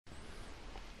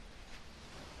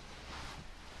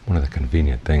One of the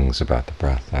convenient things about the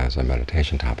breath as a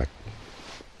meditation topic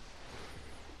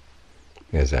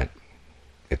is that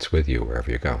it's with you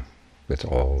wherever you go. It's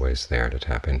always there to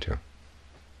tap into.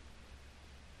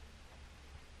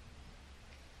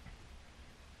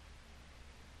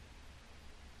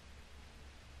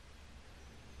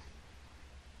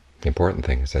 The important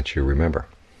thing is that you remember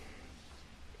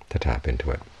to tap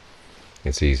into it.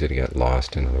 It's easy to get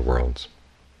lost in other worlds.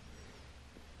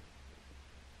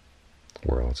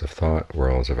 Worlds of thought,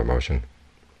 worlds of emotion,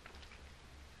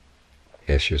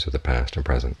 issues of the past and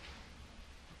present.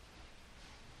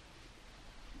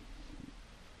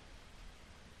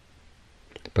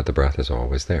 But the breath is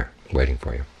always there, waiting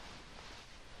for you.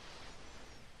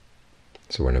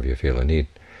 So whenever you feel a need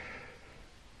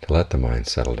to let the mind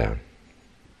settle down,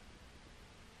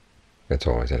 it's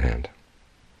always at hand.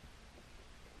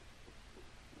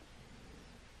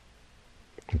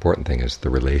 The important thing is the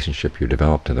relationship you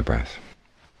develop to the breath.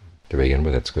 To begin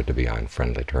with, it's good to be on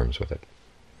friendly terms with it.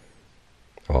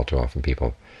 All too often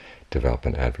people develop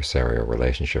an adversarial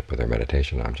relationship with their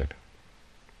meditation object.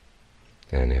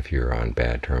 And if you're on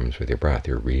bad terms with your breath,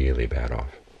 you're really bad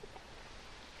off.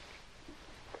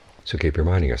 So keep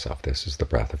reminding yourself, this is the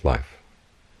breath of life.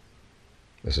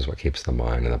 This is what keeps the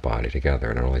mind and the body together,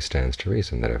 and it only stands to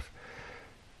reason that if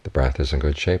the breath is in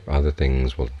good shape, other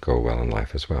things will go well in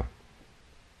life as well.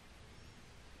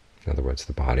 In other words,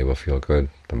 the body will feel good,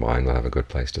 the mind will have a good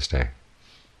place to stay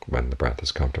when the breath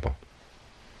is comfortable.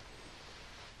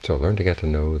 So learn to get to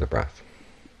know the breath.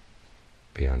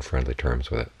 Be on friendly terms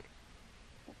with it.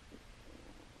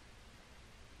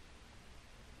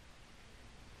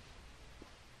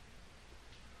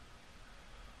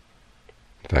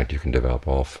 In fact, you can develop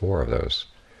all four of those,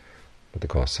 what they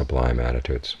call sublime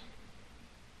attitudes,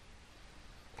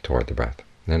 toward the breath.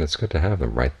 And it's good to have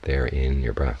them right there in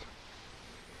your breath,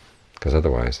 because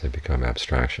otherwise they become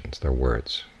abstractions, they're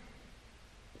words.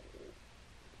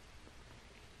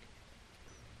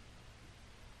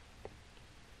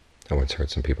 I once heard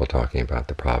some people talking about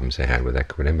the problems they had with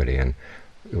equanimity, and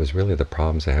it was really the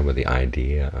problems they had with the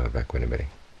idea of equanimity.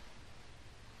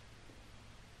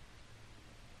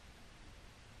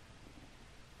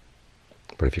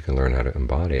 But if you can learn how to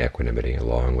embody equanimity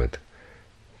along with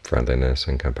friendliness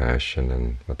and compassion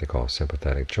and what they call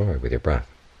sympathetic joy with your breath,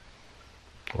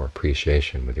 or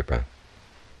appreciation with your breath,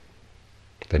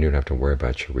 then you don't have to worry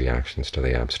about your reactions to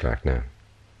the abstract now.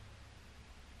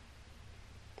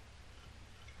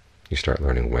 You start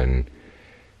learning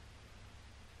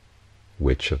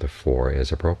which of the four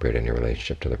is appropriate in your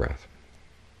relationship to the breath.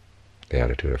 The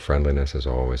attitude of friendliness is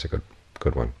always a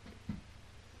good one.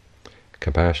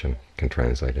 Compassion can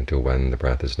translate into when the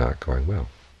breath is not going well.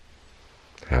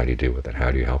 How do you deal with it?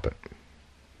 How do you help it?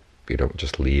 You don't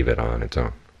just leave it on its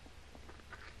own.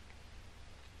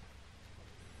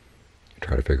 You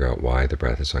try to figure out why the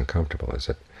breath is uncomfortable. Is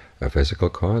it a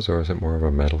physical cause, or is it more of a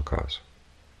mental cause?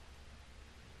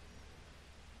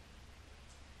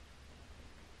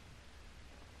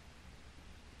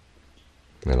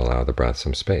 And allow the breath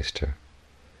some space to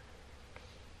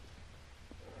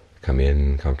come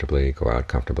in comfortably, go out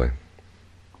comfortably.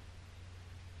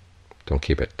 Don't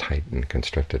keep it tight and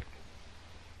constricted.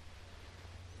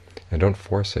 And don't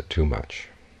force it too much.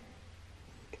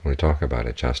 When we talk about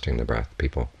adjusting the breath,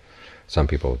 some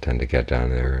people tend to get down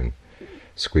there and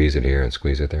squeeze it here and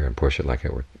squeeze it there and push it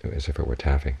as if it were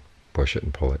taffy. Push it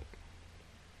and pull it.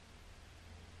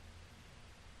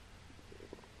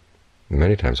 And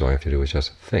many times all you have to do is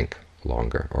just think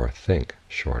longer, or think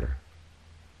shorter,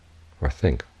 or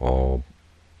think all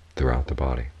throughout the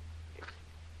body.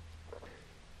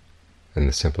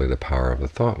 And simply the power of the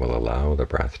thought will allow the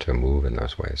breath to move in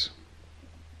those ways.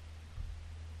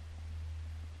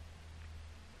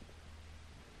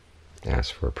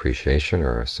 Ask for appreciation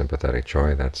or a sympathetic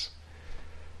joy. That's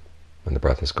when the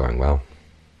breath is going well.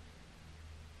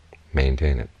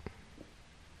 Maintain it.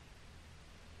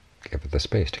 Give it the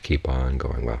space to keep on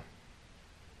going well.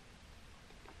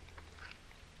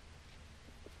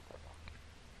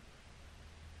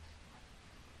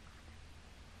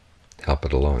 Help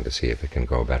it along to see if it can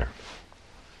go better.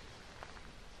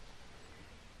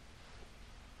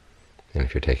 And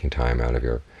if you're taking time out of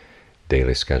your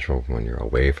daily schedule when you're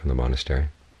away from the monastery,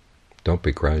 don't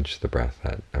begrudge the breath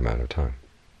that amount of time.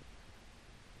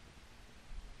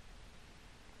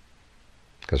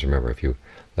 Because remember, if you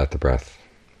let the breath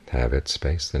have its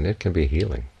space, then it can be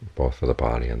healing, both for the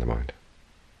body and the mind.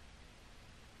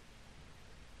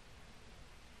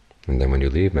 And then when you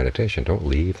leave meditation, don't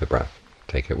leave the breath.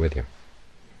 Take it with you.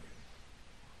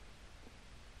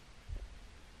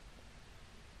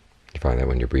 You find that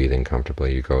when you're breathing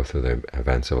comfortably, you go through the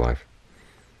events of life,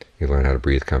 You learn how to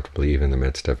breathe comfortably even in the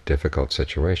midst of difficult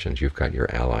situations. You've got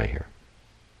your ally here,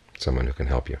 someone who can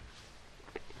help you.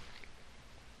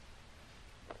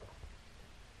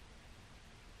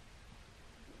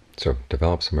 So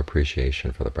develop some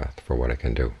appreciation for the breath, for what it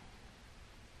can do.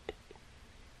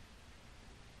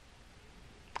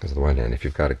 Because on the one hand, if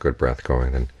you've got a good breath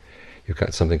going, then you've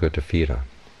got something good to feed on.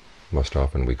 Most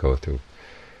often we go through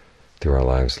our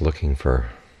lives looking for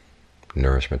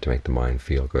nourishment to make the mind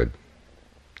feel good,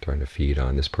 trying to feed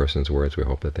on this person's words. We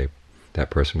hope that that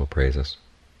person will praise us,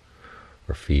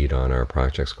 or feed on our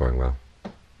projects going well.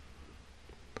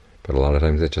 But a lot of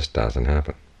times it just doesn't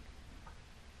happen.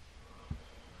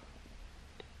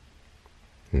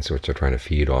 And so we're trying to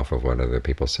feed off of what other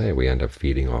people say. We end up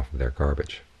feeding off of their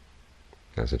garbage.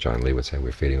 As John Lee would say,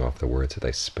 we're feeding off the words that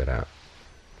they spit out.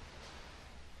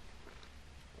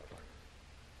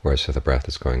 Whereas if the breath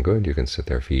is going good, you can sit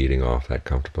there feeding off that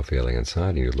comfortable feeling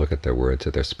inside, and you look at the words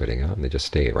that they're spitting out, and they just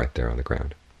stay right there on the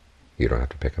ground. You don't have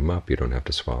to pick them up. You don't have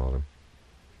to swallow them.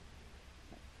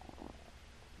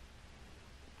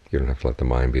 You don't have to let the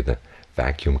mind be the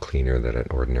vacuum cleaner that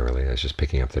it ordinarily is, just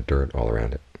picking up the dirt all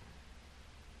around it.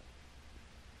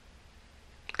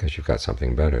 Because you've got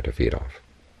something better to feed off.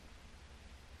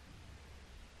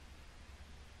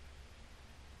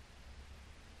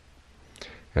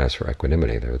 As for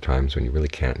equanimity, there are times when you really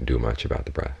can't do much about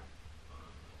the breath.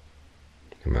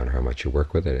 No matter how much you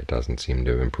work with it, it doesn't seem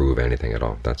to improve anything at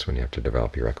all. That's when you have to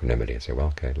develop your equanimity and say, well,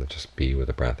 okay, let's just be with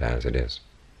the breath as it is.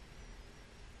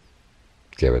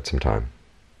 Give it some time.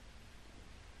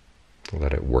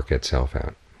 Let it work itself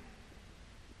out.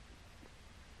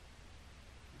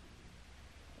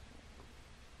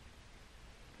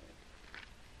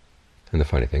 And the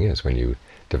funny thing is, when you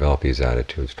develop these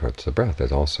attitudes towards the breath,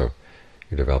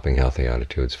 you're developing healthy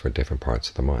attitudes for different parts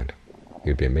of the mind.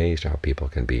 You'd be amazed how people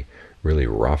can be really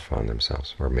rough on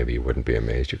themselves, or maybe you wouldn't be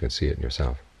amazed, you can see it in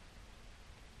yourself,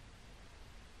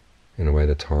 in a way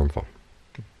that's harmful.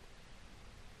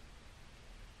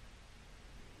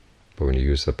 But when you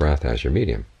use the breath as your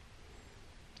medium,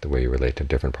 the way you relate to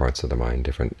different parts of the mind,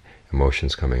 different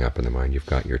emotions coming up in the mind, you've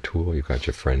got your tool, you've got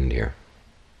your friend here.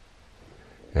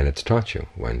 And it's taught you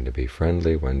when to be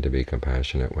friendly, when to be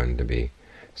compassionate, when to be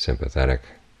sympathetic,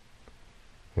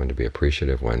 when to be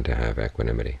appreciative, when to have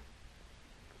equanimity.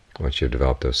 Once you've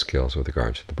developed those skills with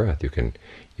regards to the breath, you can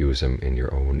use them in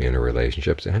your own inner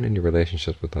relationships and in your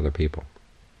relationships with other people.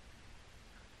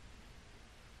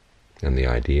 And the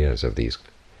ideas of these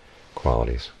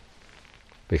qualities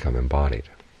become embodied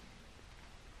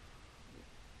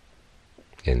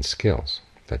in skills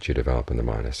that you develop in the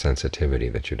mind, a sensitivity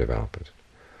that you develop,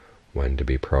 when to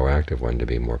be proactive, when to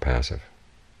be more passive,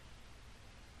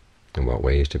 and what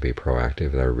ways to be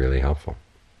proactive that are really helpful,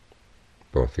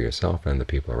 both for yourself and the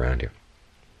people around you.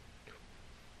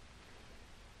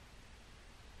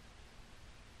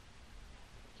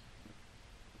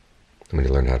 And when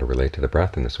you learn how to relate to the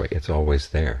breath in this way, it's always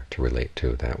there to relate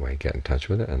to that way. Get in touch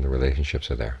with it, and the relationships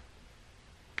are there.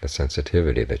 The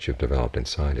sensitivity that you've developed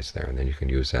inside is there, and then you can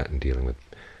use that in dealing with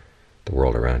the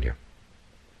world around you.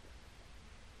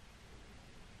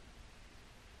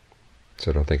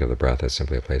 So don't think of the breath as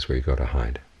simply a place where you go to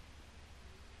hide.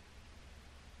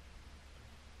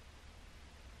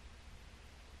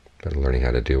 But learning how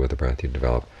to deal with the breath, you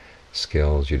develop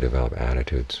skills, you develop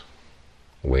attitudes,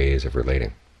 ways of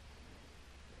relating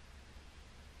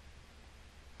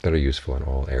that are useful in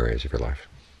all areas of your life.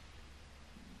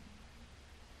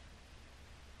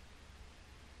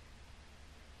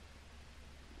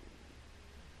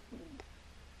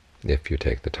 If you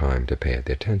take the time to pay it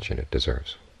the attention it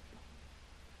deserves.